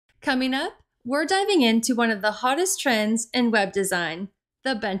Coming up, we're diving into one of the hottest trends in web design,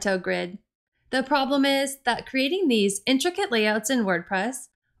 the Bento Grid. The problem is that creating these intricate layouts in WordPress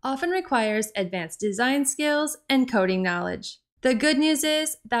often requires advanced design skills and coding knowledge. The good news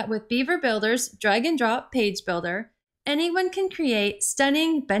is that with Beaver Builder's drag and drop page builder, anyone can create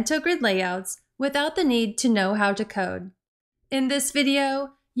stunning Bento Grid layouts without the need to know how to code. In this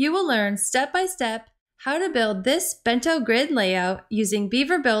video, you will learn step by step how to build this Bento Grid layout using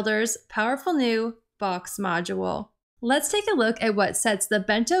Beaver Builder's powerful new box module. Let's take a look at what sets the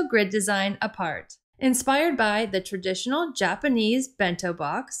Bento Grid design apart. Inspired by the traditional Japanese bento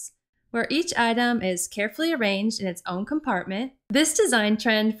box, where each item is carefully arranged in its own compartment, this design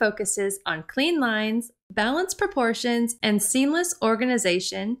trend focuses on clean lines, balanced proportions, and seamless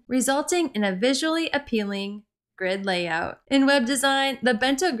organization, resulting in a visually appealing grid layout. In web design, the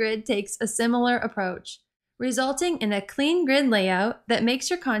Bento Grid takes a similar approach, resulting in a clean grid layout that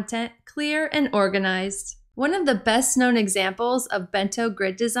makes your content clear and organized. One of the best known examples of Bento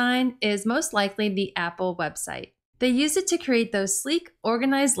Grid design is most likely the Apple website. They use it to create those sleek,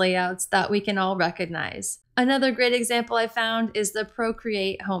 organized layouts that we can all recognize. Another great example I found is the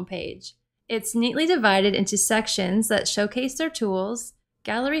Procreate homepage. It's neatly divided into sections that showcase their tools,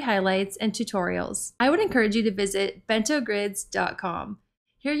 gallery highlights, and tutorials. I would encourage you to visit bentogrids.com.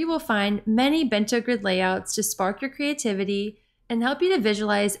 Here you will find many Bento Grid layouts to spark your creativity and help you to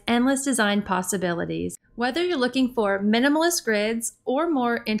visualize endless design possibilities. Whether you're looking for minimalist grids or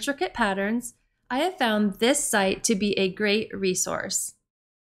more intricate patterns, I have found this site to be a great resource.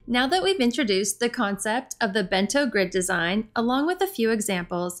 Now that we've introduced the concept of the Bento Grid design, along with a few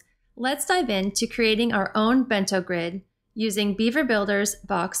examples, let's dive into creating our own Bento Grid using Beaver Builder's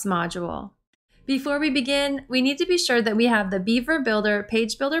box module. Before we begin, we need to be sure that we have the Beaver Builder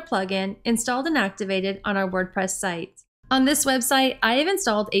page builder plugin installed and activated on our WordPress site. On this website, I have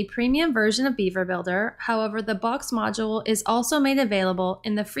installed a premium version of Beaver Builder. However, the box module is also made available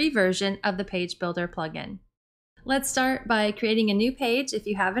in the free version of the page builder plugin. Let's start by creating a new page if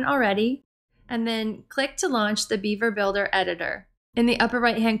you haven't already, and then click to launch the Beaver Builder editor. In the upper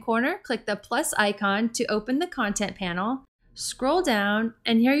right-hand corner, click the plus icon to open the content panel. Scroll down,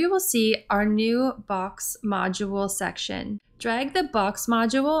 and here you will see our new box module section. Drag the box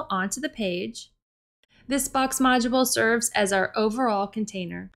module onto the page. This box module serves as our overall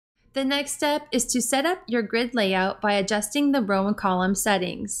container. The next step is to set up your grid layout by adjusting the row and column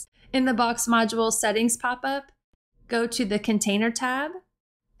settings. In the box module settings pop-up, go to the Container tab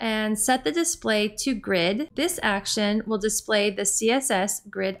and set the display to grid. This action will display the CSS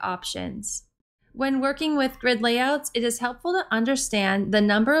grid options. When working with grid layouts, it is helpful to understand the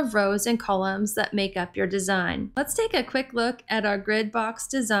number of rows and columns that make up your design. Let's take a quick look at our grid box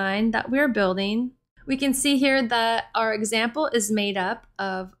design that we're building. We can see here that our example is made up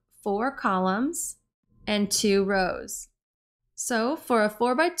of 4 columns and 2 rows. So for a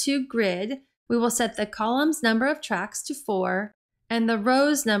 4x2 grid, we will set the columns number of tracks to 4 and the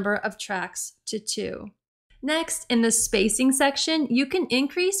rows number of tracks to 2. Next, in the spacing section, you can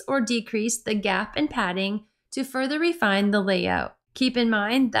increase or decrease the gap and padding to further refine the layout. Keep in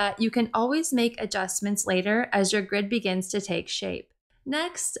mind that you can always make adjustments later as your grid begins to take shape.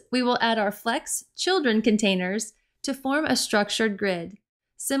 Next, we will add our Flex children containers to form a structured grid,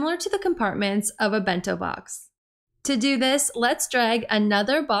 similar to the compartments of a bento box. To do this, let's drag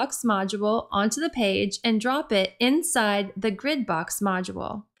another box module onto the page and drop it inside the grid box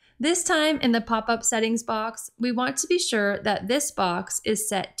module. This time in the pop-up settings box, we want to be sure that this box is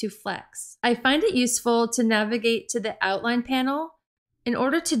set to Flex. I find it useful to navigate to the outline panel in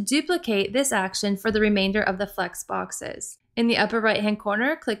order to duplicate this action for the remainder of the Flex boxes. In the upper right-hand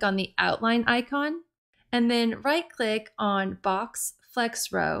corner, click on the outline icon, and then right-click on Box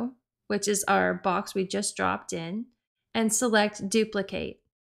Flex Row, which is our box we just dropped in, and select Duplicate.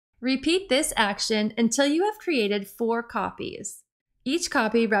 Repeat this action until you have created 4 copies, each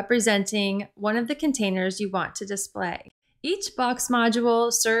copy representing one of the containers you want to display. Each box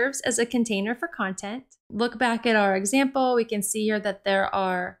module serves as a container for content. Look back at our example, we can see here that there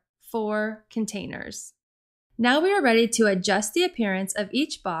are 4 containers. Now we are ready to adjust the appearance of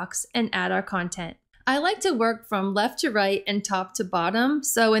each box and add our content. I like to work from left to right and top to bottom.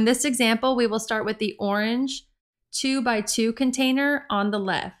 So in this example, we will start with the orange 2x2 container on the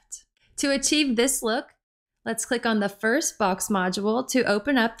left. To achieve this look, let's click on the first box module to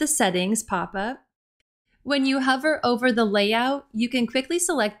open up the settings pop-up. When you hover over the layout, you can quickly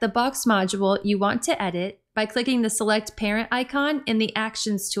select the box module you want to edit by clicking the Select Parent icon in the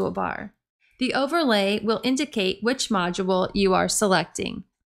Actions toolbar. The overlay will indicate which module you are selecting.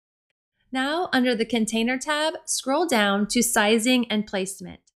 Now, under the Container tab, scroll down to Sizing and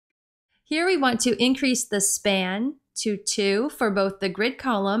Placement. Here we want to increase the span to 2 for both the grid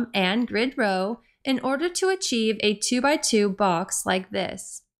column and grid row in order to achieve a 2x2 box like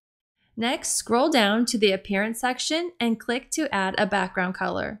this. Next, scroll down to the Appearance section and click to add a background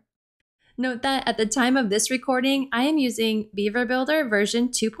color. Note that at the time of this recording, I am using Beaver Builder version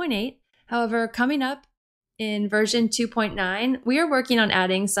 2.8. However, coming up in version 2.9, we are working on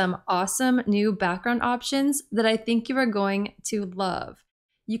adding some awesome new background options that I think you are going to love.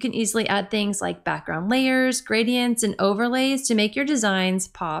 You can easily add things like background layers, gradients, and overlays to make your designs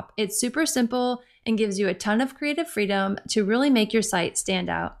pop. It's super simple and gives you a ton of creative freedom to really make your site stand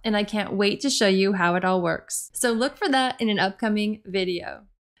out. And I can't wait to show you how it all works. So look for that in an upcoming video.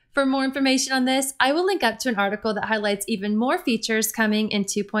 For more information on this, I will link up to an article that highlights even more features coming in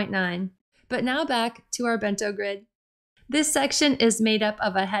 2.9. But now back to our Bento Grid. This section is made up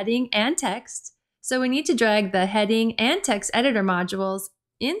of a heading and text, so we need to drag the heading and text editor modules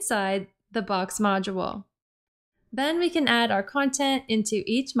inside the box module. Then we can add our content into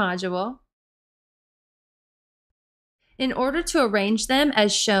each module. In order to arrange them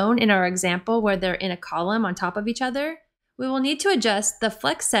as shown in our example where they're in a column on top of each other, we will need to adjust the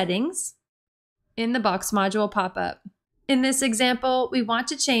flex settings in the box module pop-up. In this example, we want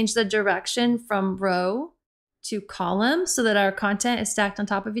to change the direction from row to column so that our content is stacked on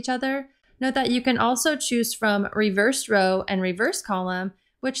top of each other. Note that you can also choose from reverse row and reverse column,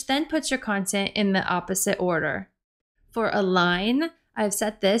 which then puts your content in the opposite order. For align, I've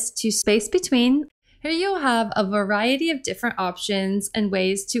set this to space between. Here you'll have a variety of different options and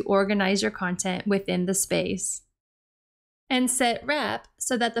ways to organize your content within the space. And set wrap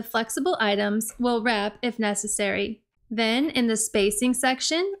so that the flexible items will wrap if necessary. Then in the spacing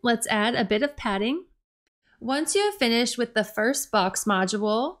section, let's add a bit of padding. Once you have finished with the first box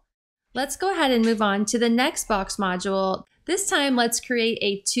module, let's go ahead and move on to the next box module. This time, let's create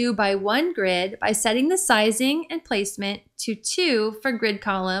a 2x1 grid by setting the sizing and placement to 2 for grid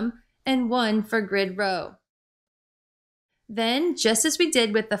column and 1 for grid row. Then, just as we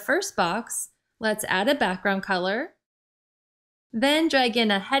did with the first box, let's add a background color. Then drag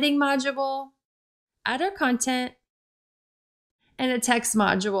in a heading module, add our content, and a text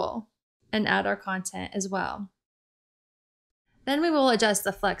module, and add our content as well. Then we will adjust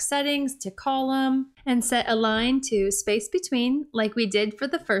the flex settings to column and set align to space between like we did for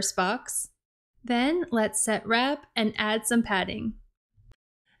the first box. Then let's set wrap and add some padding.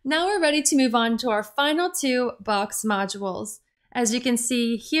 Now we're ready to move on to our final 2 box modules. As you can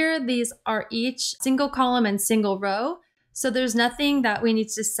see here, these are each single column and single row, so there's nothing that we need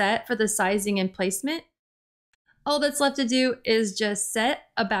to set for the sizing and placement. All that's left to do is just set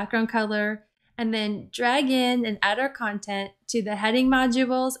a background color and then drag in and add our content to the heading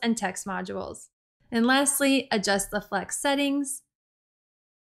modules and text modules. And lastly, adjust the flex settings.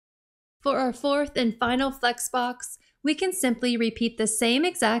 For our 4th and final flex box, we can simply repeat the same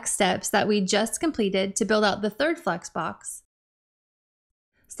exact steps that we just completed to build out the 3rd flex box,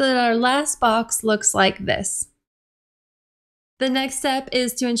 so that our last box looks like this. The next step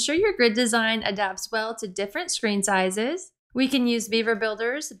is to ensure your grid design adapts well to different screen sizes. We can use Beaver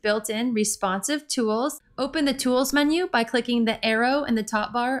Builder's built-in responsive tools. Open the Tools menu by clicking the arrow in the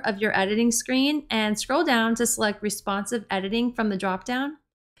top bar of your editing screen and scroll down to select Responsive Editing from the dropdown.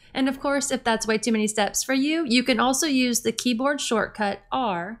 And of course, if that's way too many steps for you, you can also use the keyboard shortcut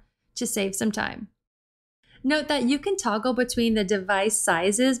R to save some time. Note that you can toggle between the device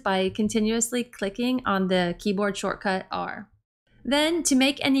sizes by continuously clicking on the keyboard shortcut R. Then, to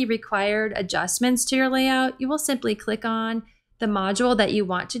make any required adjustments to your layout, you will simply click on the module that you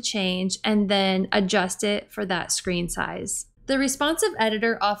want to change and then adjust it for that screen size. The responsive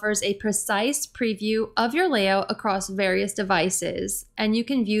editor offers a precise preview of your layout across various devices, and you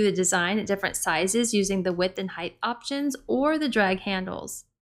can view the design at different sizes using the width and height options or the drag handles.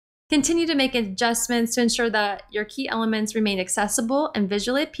 Continue to make adjustments to ensure that your key elements remain accessible and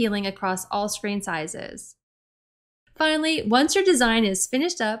visually appealing across all screen sizes. Finally, once your design is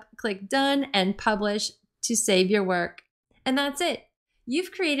finished up, click Done and Publish to save your work. And that's it.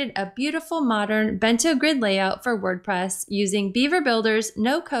 You've created a beautiful modern Bento Grid layout for WordPress using Beaver Builder's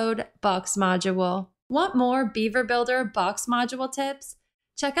no-code box module. Want more Beaver Builder box module tips?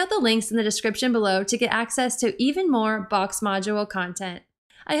 Check out the links in the description below to get access to even more box module content.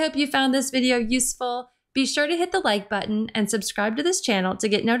 I hope you found this video useful. Be sure to hit the like button and subscribe to this channel to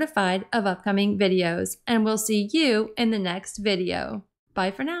get notified of upcoming videos. And we'll see you in the next video.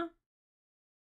 Bye for now.